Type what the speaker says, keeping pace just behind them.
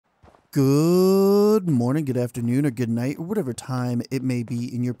Good morning, good afternoon, or good night, or whatever time it may be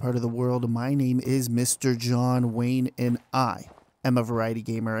in your part of the world. My name is Mr. John Wayne, and I am a variety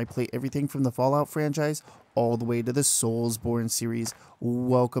gamer. I play everything from the Fallout franchise all the way to the Soulsborne series.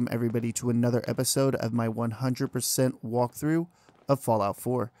 Welcome, everybody, to another episode of my 100% walkthrough of Fallout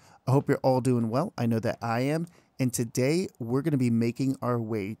 4. I hope you're all doing well. I know that I am, and today we're going to be making our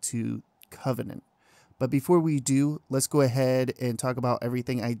way to Covenant. But before we do, let's go ahead and talk about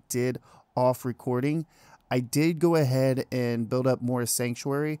everything I did off recording. I did go ahead and build up more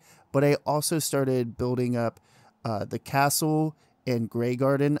Sanctuary, but I also started building up the castle and Grey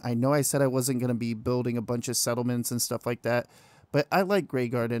Garden. I know I said I wasn't going to be building a bunch of settlements and stuff like that, but I like Grey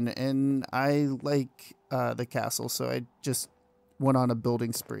Garden and I like the castle, so I just went on a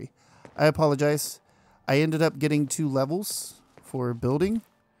building spree. I apologize. I ended up getting 2 levels for building.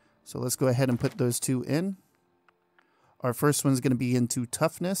 So let's go ahead and put those 2 in. Our first one's going to be into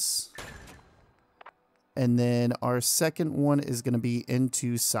toughness. And then our second one is going to be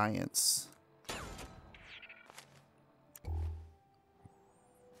into science.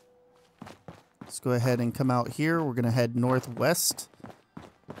 Let's go ahead and come out here. We're going to head northwest.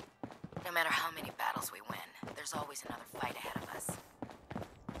 No matter how many battles we win, there's always another fight ahead of us.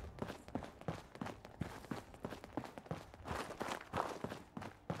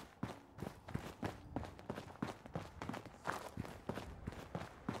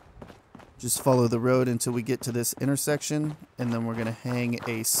 Just follow the road until we get to this intersection, and then we're going to hang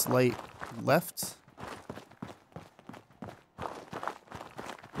a slight left.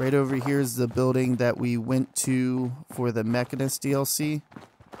 Right over here is the building that we went to for the Mechanist DLC,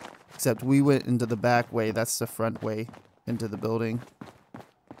 except we went into the back way. That's the front way into the building.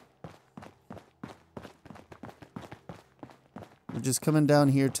 We're just coming down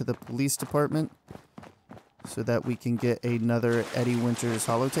here to the police department so that we can get another Eddie Winters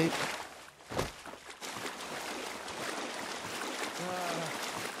holotape.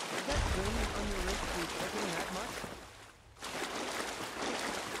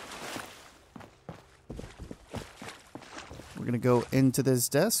 We're going to go into this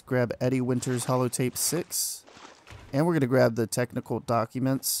desk, grab Eddie Winters holotape 6, and we're going to grab the technical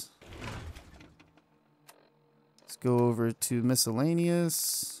documents. Let's go over to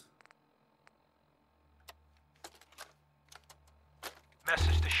miscellaneous.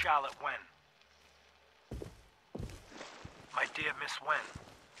 Message to Charlotte Wen. My dear Miss Wen,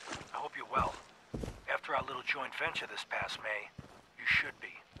 I hope you're well. After our little joint venture this past May, you should be.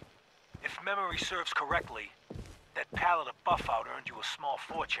 If memory serves correctly, that pallet of Buff-Out earned you a small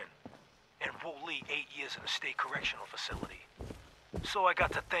fortune, and Woolley 8 years in a state correctional facility. So I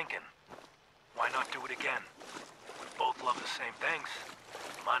got to thinking, why not do it again? We both love the same things,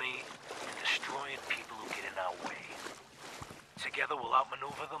 money and destroying people who get in our way. Together we'll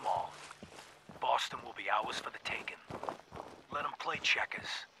outmaneuver them all. Boston will be ours for the taking. Let them play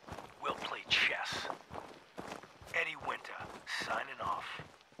checkers. We'll play chess. Eddie Winter, signing off.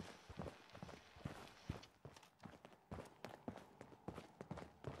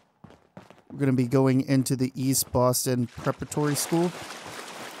 We're going to be going into the East Boston Preparatory School.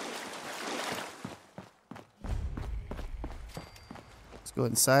 Let's go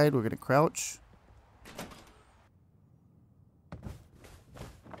inside. We're going to crouch.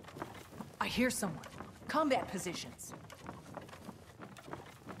 I hear someone. Combat positions.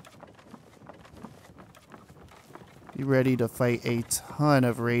 Be ready to fight a ton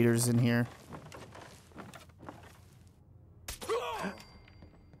of raiders in here.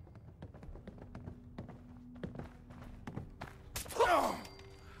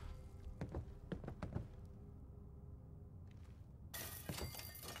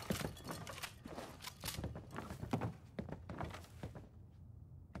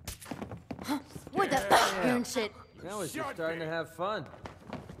 What the fuck, and shit? Now we're just starting to have fun.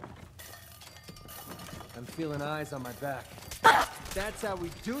 I'm feeling eyes on my back. That's how we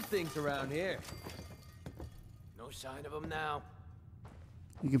do things around here. No sign of them now.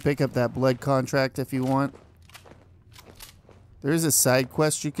 You can pick up that blood contract if you want. There is a side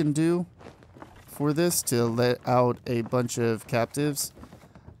quest you can do for this to let out a bunch of captives.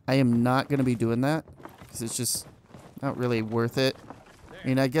 I am not going to be doing that because it's just not really worth it. I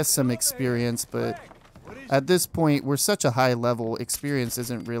mean, I guess some experience, but at this point, we're such a high level. Experience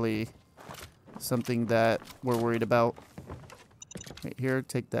isn't really something that we're worried about. Right here,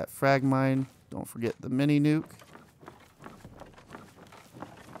 take that frag mine. Don't forget the mini nuke.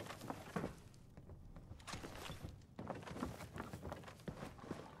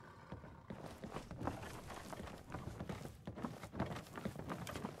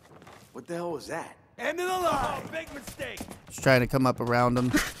 What the hell was that? End of the line! Oh, big mistake! Just trying to come up around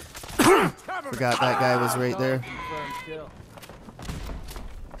him. Forgot that guy was right there. Confirmed kill.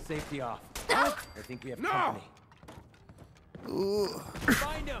 Safety off. I think we have company. Ooh.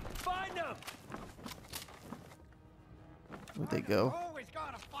 Find him! Find him! Where'd they go? Always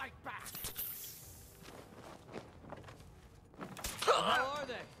gotta fight back. How are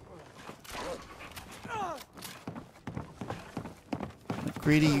they?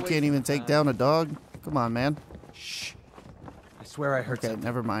 Greedy, you can't even take down a dog? Come on, man. Shh. I swear I heard Okay, something.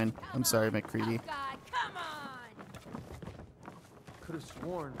 never mind. I'm sorry, McCready. God, come on! Could have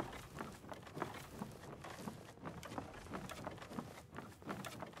sworn.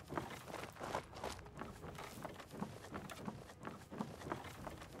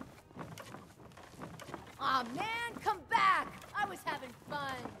 Aw, man, come back! I was having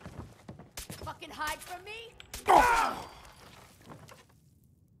fun. Fucking hide from me?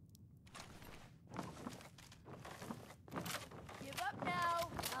 Give up now.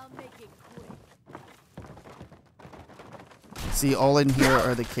 I'll make it quick. See, all in here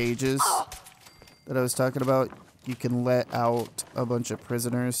are the cages that I was talking about. You can let out a bunch of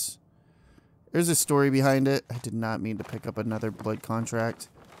prisoners. There's a story behind it. I did not mean to pick up another blood contract.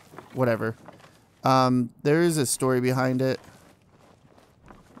 Whatever. There is a story behind it.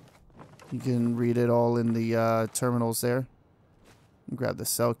 You can read it all in the terminals there. Grab the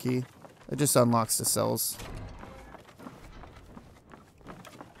cell key. It just unlocks the cells.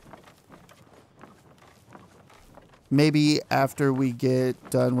 Maybe after we get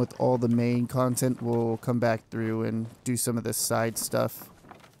done with all the main content, we'll come back through and do some of the side stuff.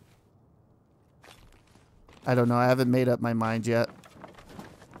 I don't know. I haven't made up my mind yet.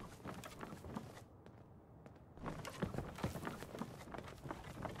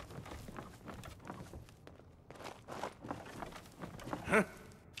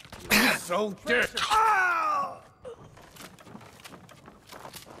 So dead.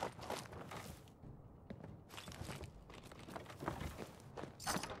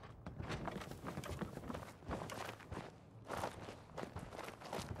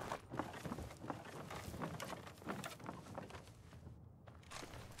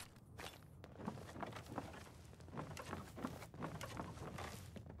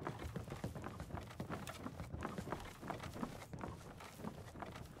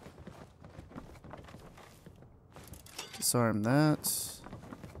 Disarm that.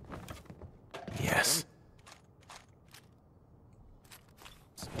 Yes.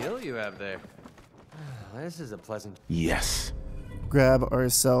 Skill you have there. This is a pleasant. Yes. Grab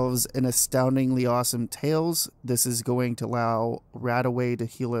ourselves an astoundingly awesome tails. This is going to allow Radaway to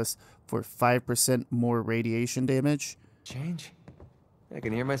heal us for 5% more radiation damage. Change? I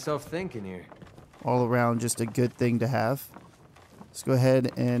can hear myself thinking here. All around, just a good thing to have. Let's go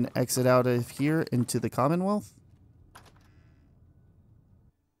ahead and exit out of here into the Commonwealth.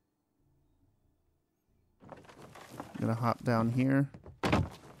 I'm gonna hop down here.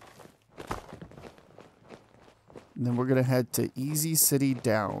 And then we're gonna head to Easy City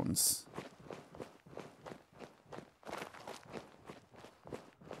Downs.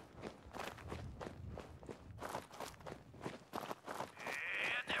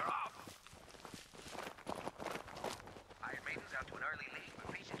 And they're off. Iron Maiden's out to an early lead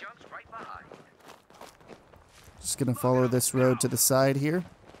with Mr.John's right behind. Just gonna follow this road to the side here.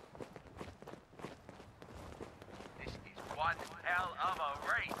 This is one hell of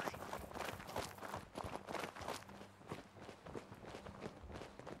a race.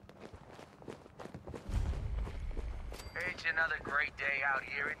 It's another great day out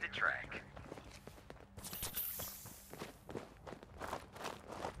here at the track.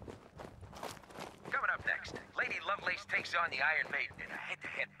 Coming up next, Lady Lovelace takes on the Iron Maiden in a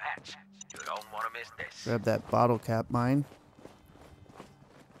head-to-head match. You don't want to miss this. Grab that bottle cap mine.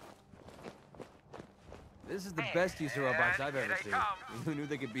 This is the best use of robots I've ever Here they seen. come. Who knew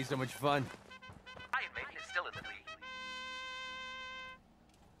they could be so much fun? Iron Maiden is still in the lead.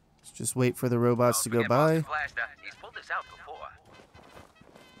 Let's just wait for the robots to go Forget by. Boston Blaster. He's pulled this out before.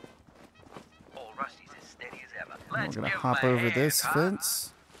 Old Rusty's as steady as ever. We're Let's gonna give him hop a over hand, this huh?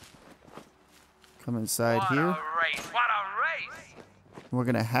 fence. Come inside What here. a race! What a race! We're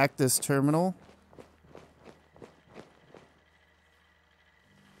gonna hack this terminal.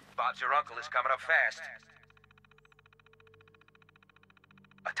 Bob's your uncle is coming up fast.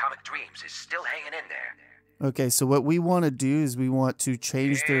 Atomic Dreams is still hanging in there. Okay, so what we want to do is we want to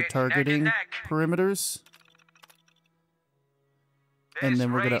change their It's neck and targeting neck. perimeters. And This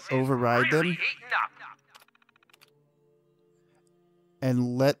then we're gonna race is override them. really heating up.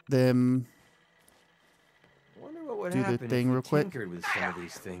 And let them... Wonder what would Do the happen thing if real we quick. tinkered with some of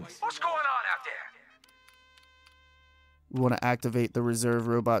these things. What's going on out We want to activate the reserve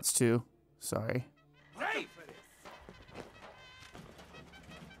robots too. Sorry.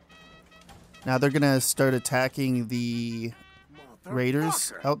 Now they're going to start attacking the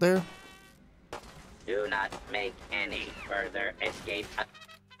raiders out there. Do not make any further escape.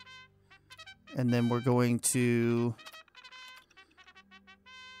 And then we're going to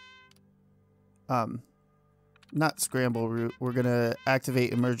not scramble route. We're going to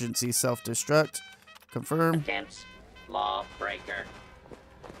activate emergency self-destruct. Confirm. Attempts. Lawbreaker.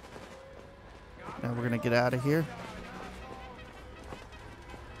 Now we're going to get out of here.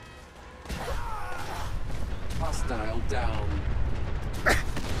 Hostile down.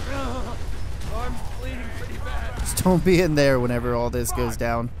 Arm's bleeding pretty bad. Just don't be in there whenever all this goes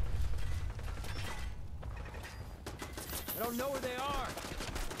down. I don't know where they are.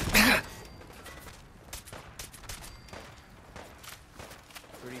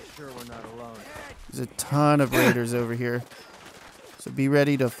 Pretty sure we're not alone. There's a ton of raiders over here. So be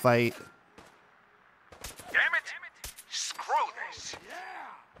ready to fight. Damn it! Screw this!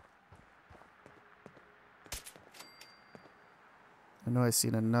 I know I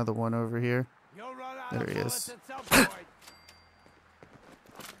seen another one over here. There he is.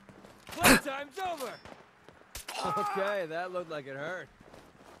 Playtime's over. Okay, that looked like it hurt.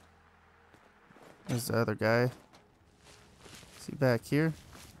 There's the other guy. Is he back here?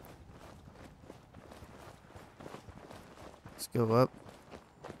 Let's go up.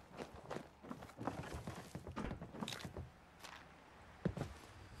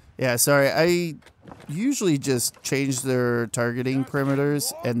 Yeah, sorry. I usually just change their targeting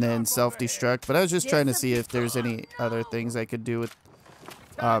perimeters and then self-destruct, but I was just trying to see if there's any other things I could do with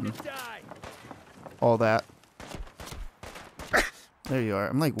all that. There you are.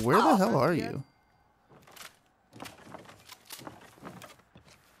 I'm like, where the hell are you?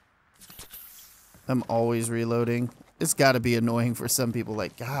 I'm always reloading. It's got to be annoying for some people.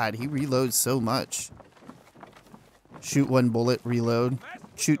 Like, God, he reloads so much. Shoot one bullet, reload.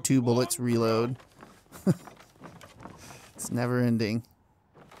 Shoot two bullets, reload. It's never ending.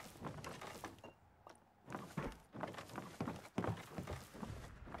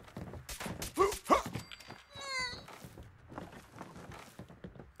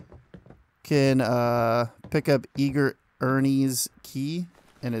 Can pick up Eager Ernie's key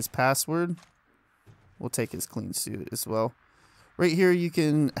and his password. We'll take his clean suit as well. Right here you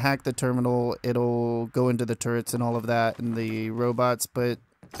can hack the terminal. It'll go into the turrets and all of that and the robots, but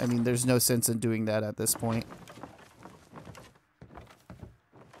I mean there's no sense in doing that at this point.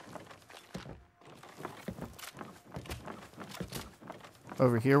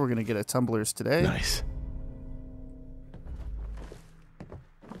 Over here we're gonna get a tumblers today. Nice.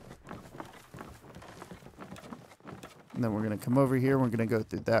 And then we're gonna come over here, we're gonna go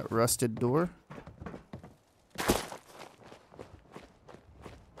through that rusted door.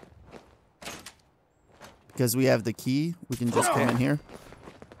 Because we have the key, we can just come in here.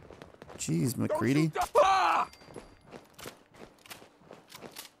 Jeez, McCready.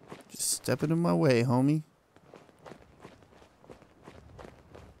 Just stepping in my way, homie.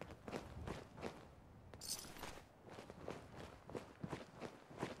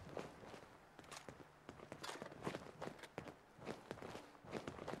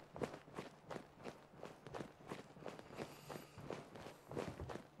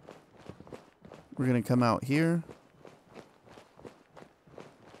 We're going to come out here.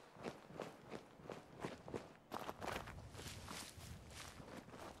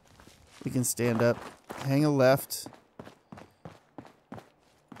 We can stand up, hang a left.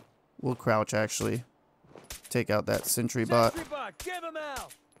 We'll crouch actually. Take out that sentry bot. Sentry bot, give him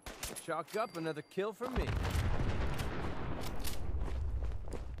out. Chalk up another kill for me.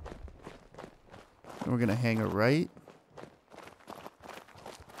 And we're going to hang a right.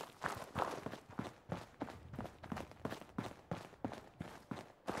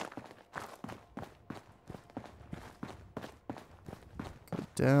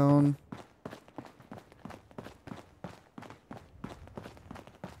 Down.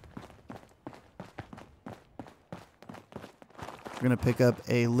 We're going to pick up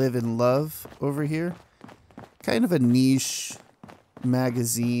a Live and Love over here. Kind of a niche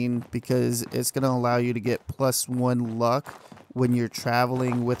magazine because it's going to allow you to get +1 luck when you're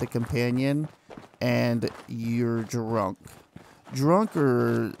traveling with a companion and you're drunk. Drunk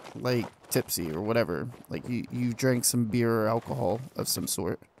or like tipsy or whatever. Like you drank some beer or alcohol of some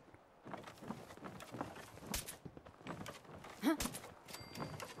sort.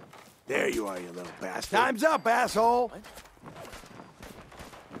 There you are, you little bastard. Time's up, asshole.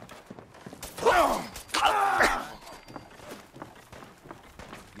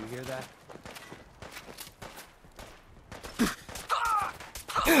 You hear that?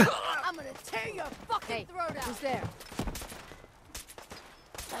 Hey, who's there?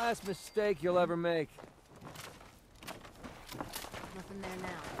 Last mistake you'll ever make. Nothing there now.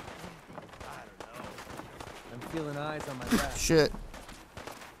 I'm feeling eyes on my back. Shit.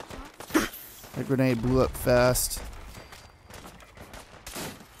 That grenade blew up fast.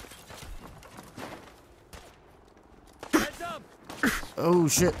 Heads up! Oh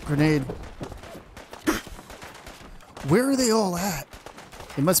shit, grenade. Where are they all at?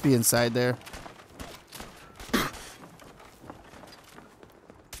 It must be inside there.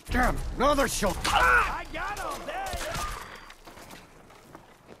 Damn, another shot. I got him.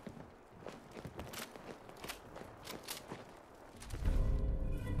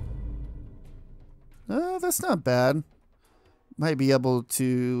 There. That's not bad. Might be able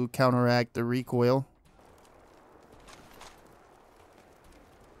to counteract the recoil.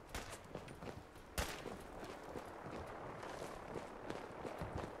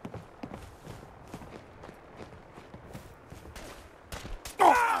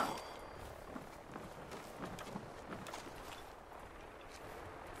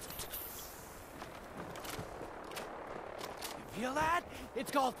 Feel that?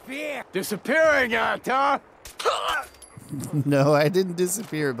 It's called fear. Disappearing act, huh? No, I didn't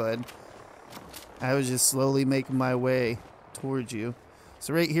disappear, bud. I was just slowly making my way towards you.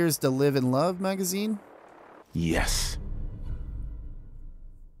 So right here's the Live and Love magazine. Yes.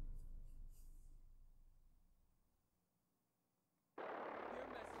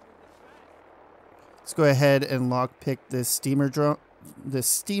 Let's go ahead and lockpick this steamer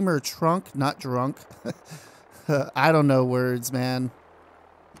trunk, not drunk. I don't know words, man.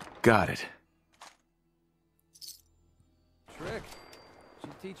 Got it. Trick.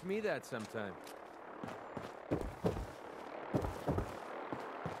 Should teach me that sometime. You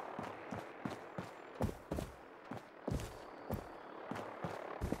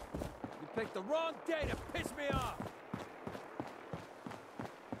picked the wrong day to piss me off.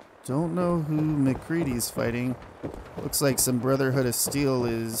 Don't know who McCready's fighting. Looks like some Brotherhood of Steel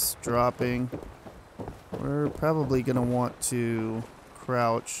is dropping. We're probably going to want to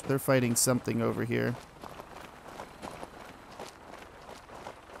crouch. They're fighting something over here.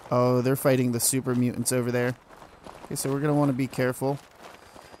 Oh, they're fighting the super mutants over there. Okay, so we're going to want to be careful.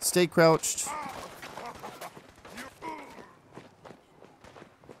 Stay crouched.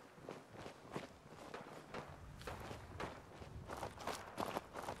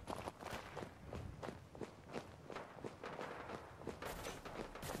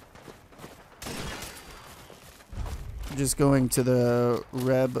 Just going to the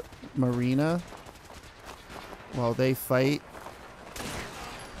Reb Marina while they fight.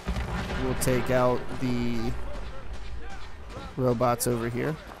 We'll take out the robots over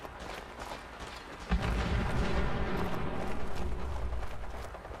here.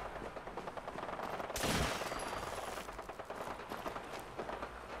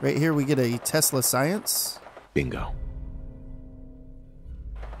 Right here we get a Tesla Science. Bingo.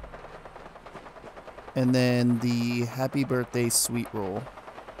 And then the Happy Birthday Sweet Roll.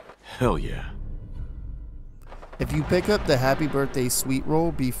 Hell yeah. If you pick up the Happy Birthday Sweet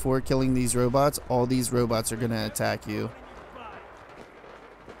Roll before killing these robots, all these robots are going to attack you.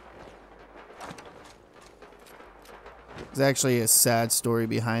 There's actually a sad story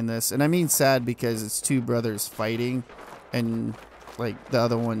behind this. And I mean sad because it's two brothers fighting and like the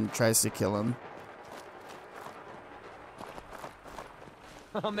other one tries to kill him.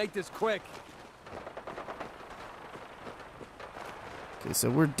 I'll make this quick. Okay,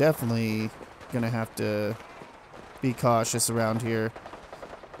 so we're definitely going to have to be cautious around here.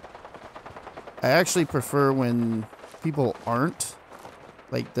 I actually prefer when people aren't,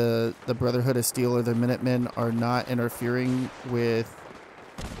 like the Brotherhood of Steel or the Minutemen are not interfering with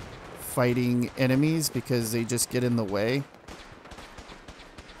fighting enemies because they just get in the way.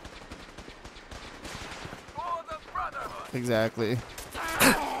 Exactly.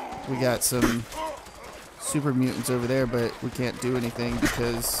 We got some super mutants over there, but we can't do anything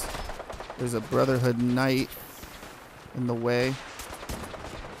because there's a Brotherhood Knight in the way.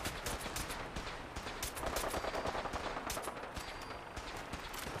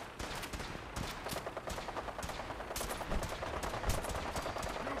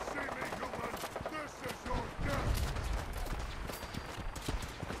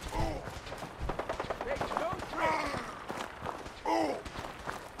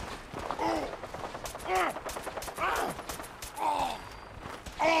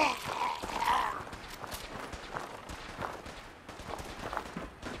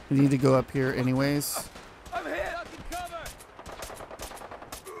 We need to go up here anyways. I'm hit. I can cover.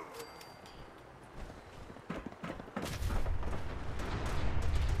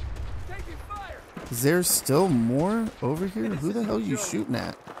 Taking fire. Is there still more over here? Who the hell are you shooting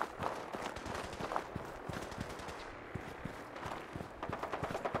at?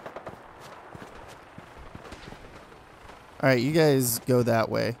 Alright, you guys go that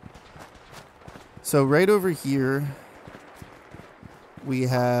way. So right over here, we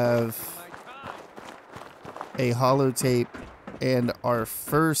have a holotape and our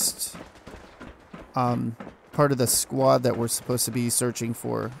first part of the squad that we're supposed to be searching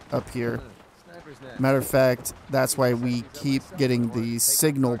for up here. Matter of fact, that's why we keep getting the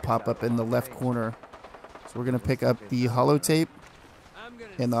signal pop up in the left corner. So we're going to pick up the holotape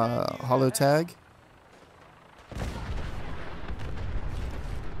and the holotag.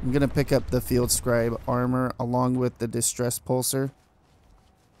 I'm going to pick up the field scribe armor along with the distress pulsar.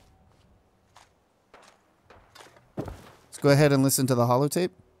 Let's go ahead and listen to the holotape.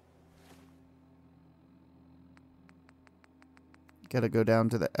 Got to go down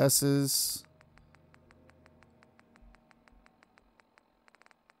to the S's.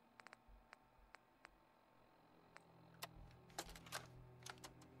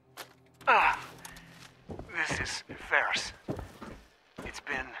 This is Ferris. It's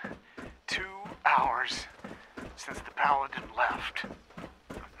been 2 hours since the paladin left.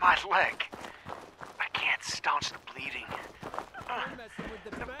 My leg. I can't staunch the bleeding.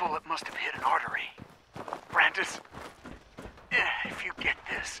 The bullet must have hit an artery. Brandis, if you get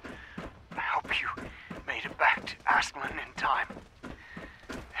this, I hope you made it back to Aslan in time.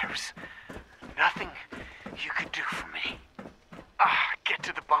 There's nothing you could do for me. Get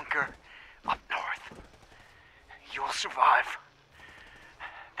to the bunker up north. You'll survive.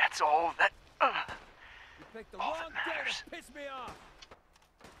 That's all that matters.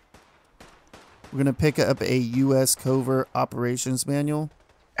 We're going to pick up a U.S. Covert Operations Manual.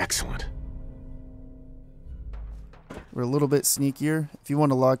 Excellent. We're a little bit sneakier. If you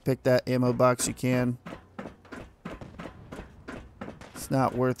want to lockpick that ammo box, you can. It's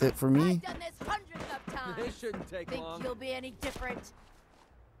not worth it for me. I've done this hundreds of times. This shouldn't take Think long. you'll be any different?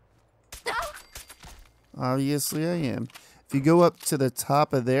 Obviously, I am. If you go up to the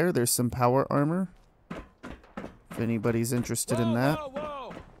top of there, there's some power armor. If anybody's interested in that.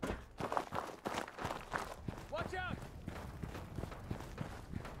 Whoa. Watch out.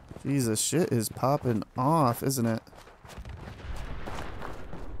 Jesus, shit is popping off, isn't it?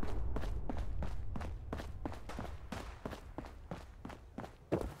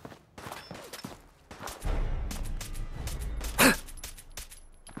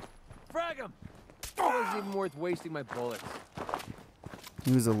 Frag him. It wasn't even worth wasting my bullets.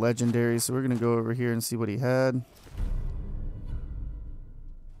 He was a legendary, so we're going to go over here and see what he had.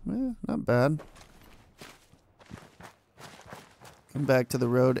 Not bad. Come back to the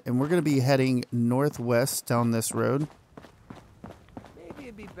road, and we're going to be heading northwest down this road. Maybe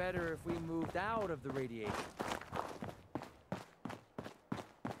it'd be better if we moved out of the radiation.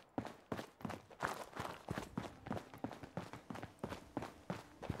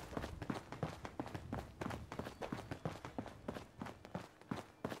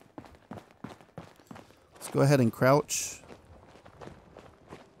 Let's go ahead and crouch.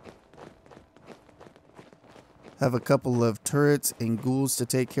 Have a couple of turrets and ghouls to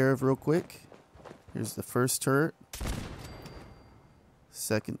take care of real quick. Here's the first turret.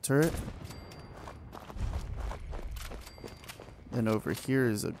 Second turret. Then over here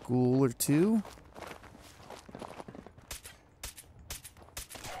is a ghoul or two.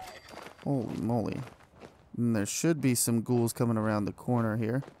 Holy moly. And there should be some ghouls coming around the corner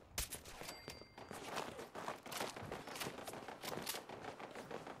here.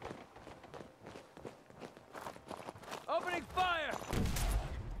 Opening fire!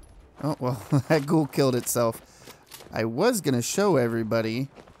 Oh, well, that ghoul killed itself. I was going to show everybody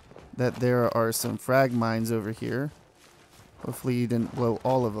that there are some frag mines over here. Hopefully you didn't blow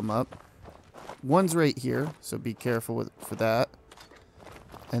all of them up. One's right here, so be careful for that.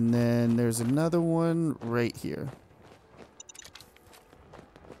 And then there's another one right here.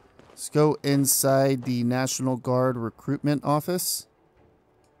 Let's go inside the National Guard recruitment office.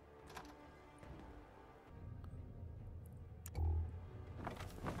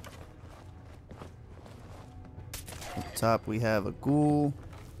 Up top we have a ghoul,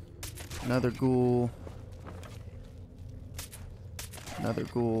 another ghoul, another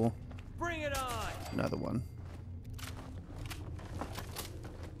ghoul, Bring it on! another one.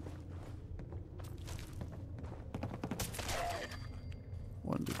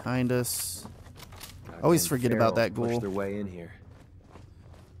 One behind us. I always forget about that ghoul. Their way in here.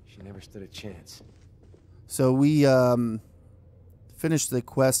 She never stood a chance. So we finished the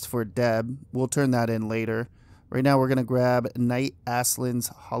quest for Deb. We'll turn that in later. Right now we're going to grab Knight Aslan's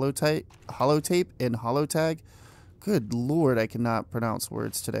holotape and holotag. Good lord, I cannot pronounce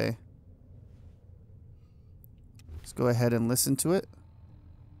words today. Let's go ahead and listen to it.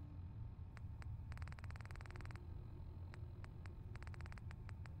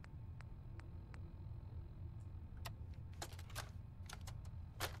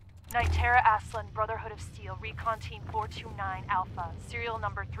 Nitera Aslan, Brotherhood of Steel, Recon Team 429 Alpha, serial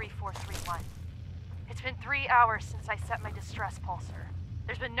number 3431. It's been 3 hours since I set my distress pulsar.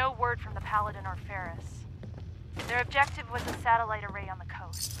 There's been no word from the Paladin or Ferris. Their objective was a satellite array on the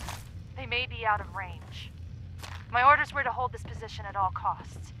coast. They may be out of range. My orders were to hold this position at all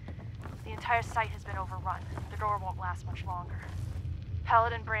costs. The entire site has been overrun. The door won't last much longer.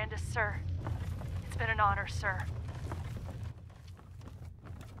 Paladin Brandis, sir. It's been an honor, sir.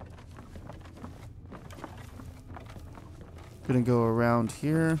 Gonna go around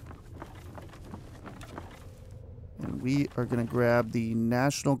here. And we are gonna grab the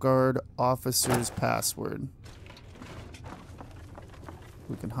National Guard officer's password.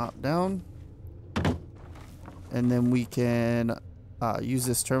 We can hop down. And then we can use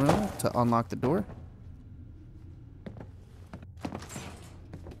this terminal to unlock the door.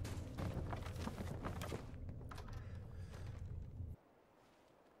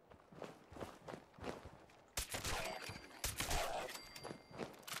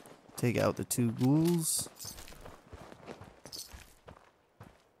 Take out the 2 ghouls.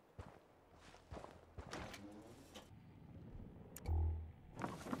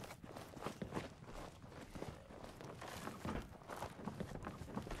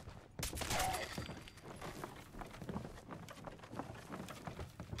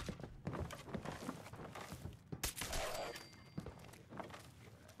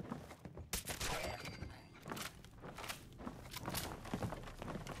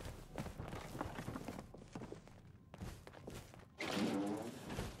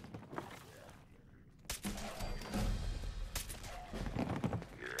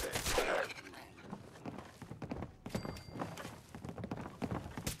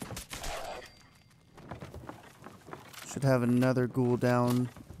 Should have another ghoul down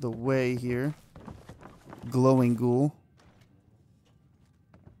the way here. Glowing ghoul.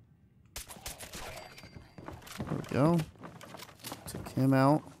 There we go. Took him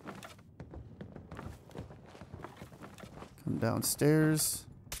out. Come downstairs.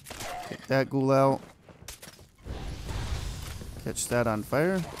 Take that ghoul out. Catch that on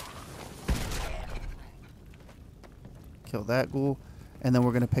fire. Kill that ghoul. And then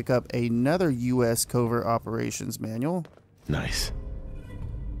we're going to pick up another U.S. Covert Operations Manual. Nice.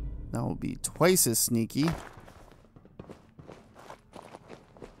 That will be twice as sneaky.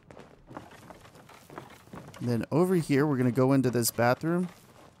 Then over here, we're going to go into this bathroom.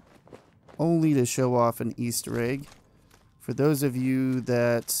 Only to show off an Easter egg. For those of you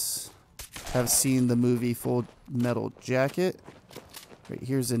that have seen the movie Full Metal Jacket, right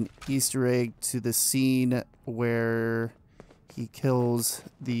here's an Easter egg to the scene where he kills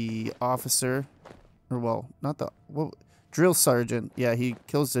the officer, or well, not the drill sergeant. Yeah, he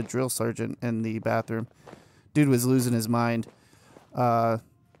kills the drill sergeant in the bathroom. Dude was losing his mind. But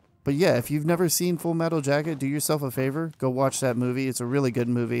yeah, if you've never seen Full Metal Jacket, do yourself a favor. Go watch that movie. It's a really good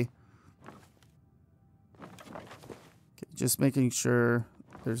movie. Okay, just making sure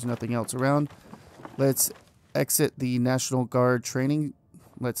there's nothing else around. Let's exit the National Guard training.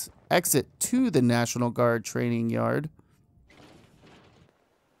 Let's exit to the National Guard training yard.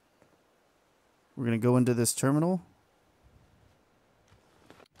 We're going to go into this terminal.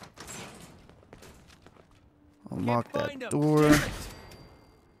 Unlock that door.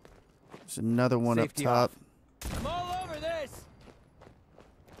 There's another one Safety up top. I'm all over this.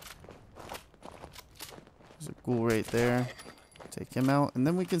 There's a ghoul right there. Take him out, and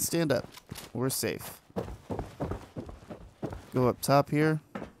then we can stand up. We're safe. Go up top here.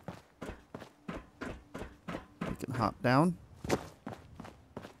 We can hop down.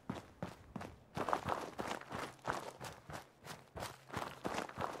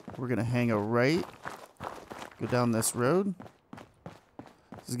 We're going to hang a right. Go down this road.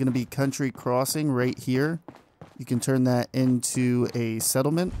 This is going to be Country Crossing right here. You can turn that into a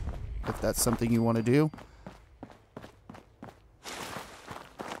settlement if that's something you want to do.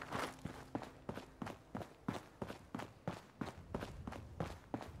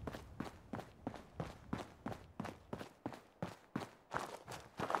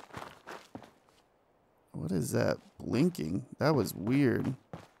 What is that blinking? That was weird.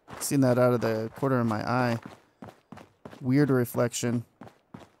 Seen that out of the corner of my eye. Weird reflection.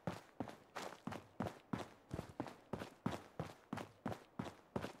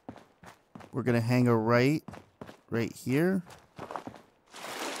 We're going to hang a right right here.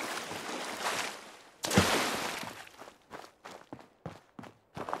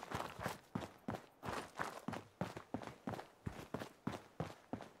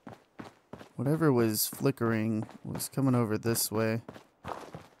 Whatever was flickering was coming over this way.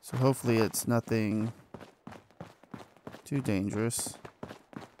 So hopefully it's nothing too dangerous.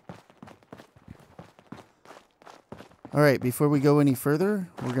 Alright, before we go any further,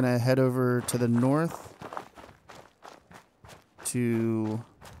 we're going to head over to the north to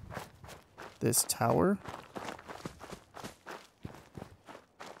this tower.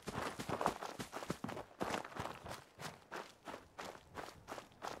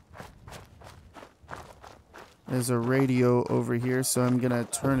 There's a radio over here, so I'm going to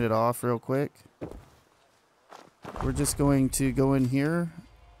turn it off real quick. We're just going to go in here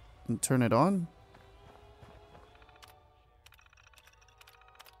and turn it on.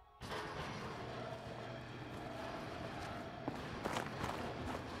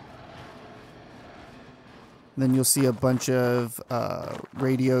 Then you'll see a bunch of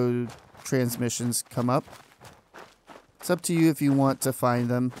radio transmissions come up. It's up to you if you want to find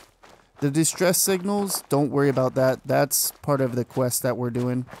them. The distress signals, don't worry about that. That's part of the quest that we're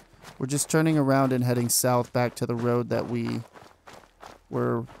doing. We're just turning around and heading south back to the road that we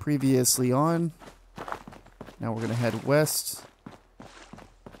were previously on. Now we're going to head west.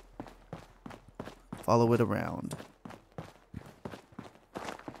 Follow it around.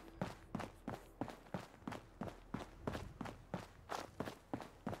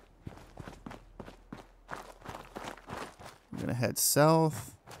 We're going to head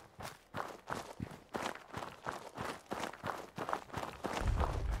south.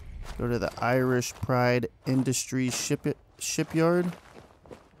 Go to the Irish Pride Industries shipyard.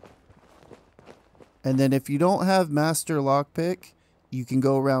 And then if you don't have Master Lockpick, you can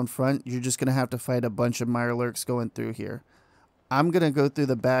go around front. You're just going to have to fight a bunch of Mirelurks going through here. I'm going to go through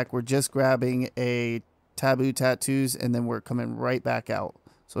the back. We're just grabbing a Taboo Tattoos, and then we're coming right back out.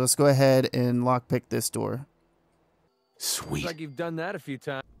 So let's go ahead and lockpick this door. Sweet. Looks like you've done that a few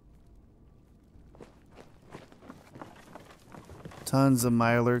times. Tons of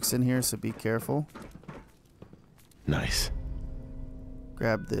Mirelurks in here, so be careful. Nice.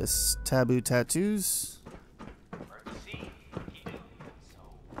 Grab this Taboo Tattoos.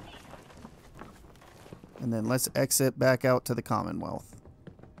 And then let's exit back out to the Commonwealth.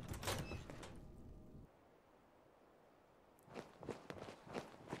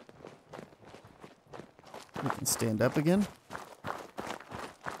 We can stand up again.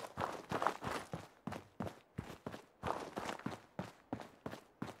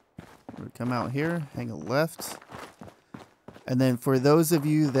 Come out here, hang a left. And then for those of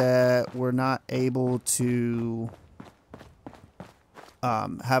you that were not able to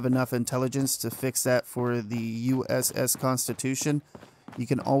have enough intelligence to fix that for the USS Constitution, you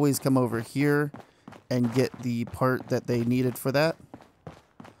can always come over here and get the part that they needed for that.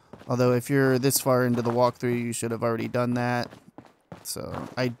 Although if you're this far into the walkthrough, you should have already done that. So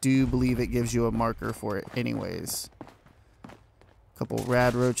I do believe it gives you a marker for it anyways. Couple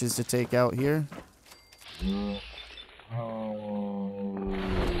rad roaches to take out here. We're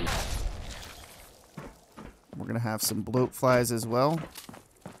gonna have some bloat flies as well.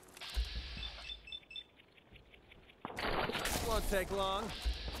 Won't take long.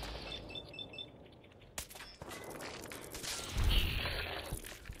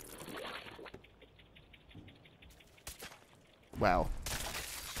 Wow.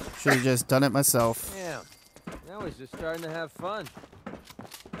 Should have just done it myself. Yeah. Now he's just starting to have fun.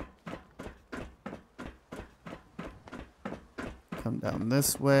 Come down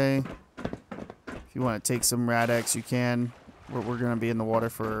this way. If you want to take some Rad-X, you can. We're going to be in the water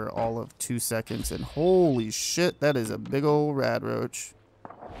for all of 2 seconds. And holy shit, that is a big old rad roach.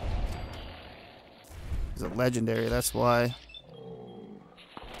 It's a legendary, that's why.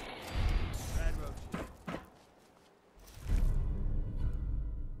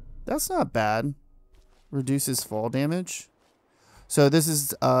 That's not bad. Reduces fall damage. So this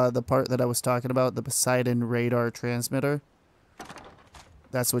is the part that I was talking about, the Poseidon radar transmitter.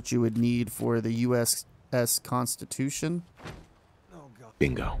 That's what you would need for the USS Constitution. Oh God.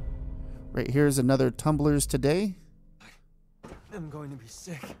 Bingo. Right here's another Tumblers Today. I'm going to be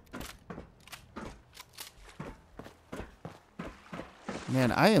sick.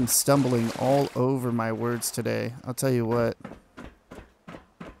 Man, I am stumbling all over my words today. I'll tell you what.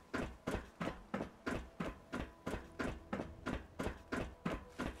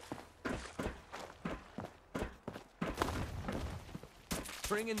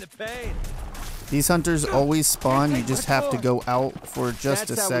 Bring in the pain. These hunters always spawn. You just have to go out for just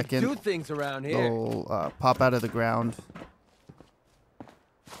That's a second. how we do things around here. They'll pop out of the ground.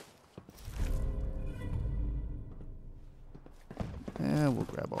 Yeah, we'll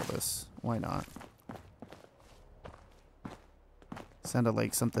grab all this. Why not? Sounded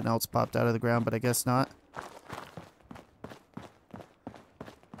like something else popped out of the ground, but I guess not.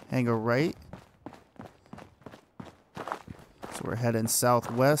 Hang a right. So we're heading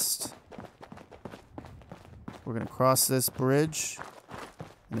southwest. We're going to cross this bridge.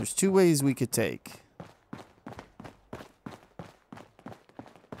 And there's two ways we could take.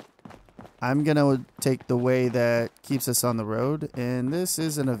 I'm going to take the way that keeps us on the road. And this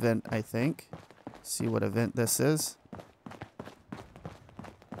is an event, I think. See what event this is.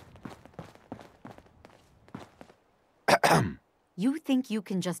 You think you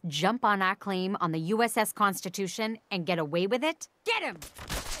can just jump on our claim on the USS Constitution and get away with it? Get him!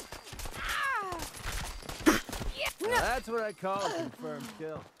 Well, that's what I call a confirmed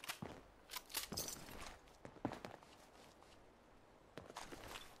kill.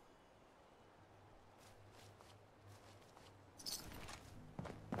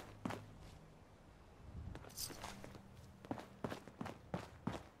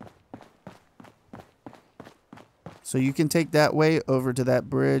 So you can take that way over to that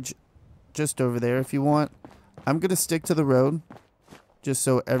bridge just over there if you want. I'm going to stick to the road just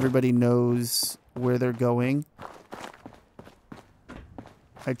so everybody knows where they're going.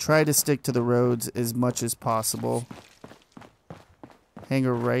 I try to stick to the roads as much as possible. Hang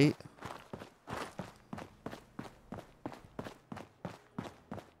a right.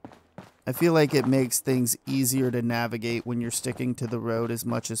 I feel like it makes things easier to navigate when you're sticking to the road as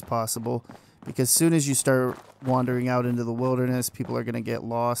much as possible. Because as soon as you start wandering out into the wilderness, people are going to get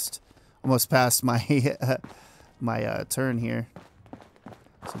lost. Almost past my my turn here.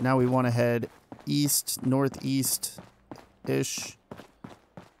 So now we want to head east, northeast-ish.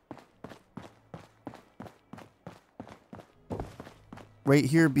 Right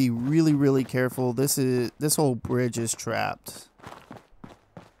here, be really, really careful. This whole bridge is trapped.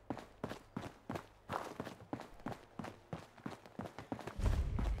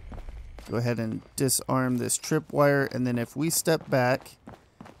 Go ahead and disarm this tripwire, and then if we step back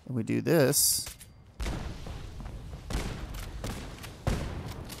and we do this,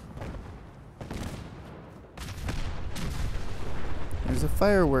 there's a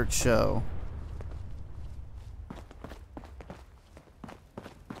fireworks show.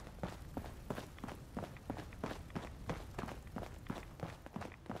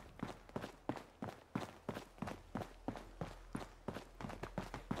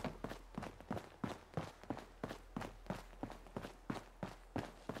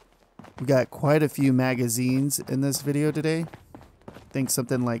 We got quite a few magazines in this video today. I think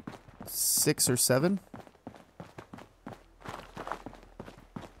something like 6 or 7.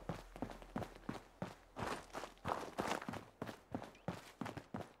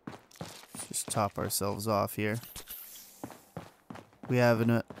 Just top ourselves off here. We have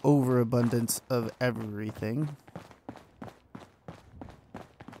an overabundance of everything.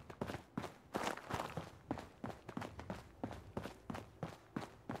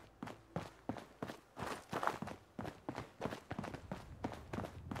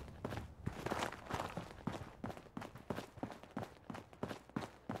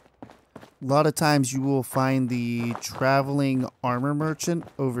 A lot of times you will find the traveling armor merchant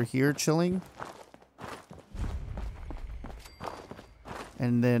over here chilling.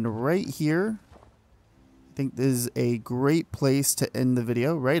 And then right here, I think this is a great place to end the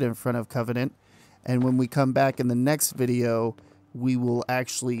video, right in front of Covenant. And when we come back in the next video, we will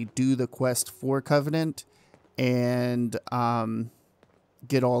actually do the quest for Covenant and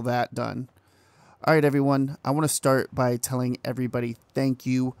get all that done. All right, everyone, I want to start by telling everybody thank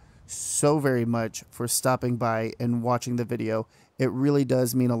you so very much for stopping by and watching the video. It really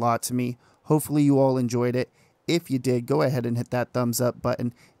does mean a lot to me. Hopefully you all enjoyed it. If you did, go ahead and hit that thumbs up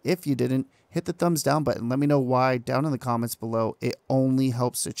button. If you didn't, hit the thumbs down button. Let me know why down in the comments below. It only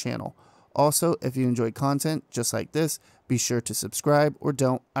helps the channel. Also, if you enjoy content just like this, be sure to subscribe or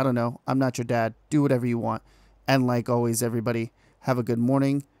don't. I don't know. I'm not your dad. Do whatever you want. And like always, everybody, have a good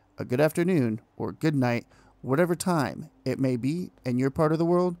morning, a good afternoon, or good night, whatever time it may be in your part of the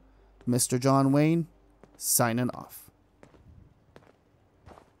world. Mr. John Wayne, signing off.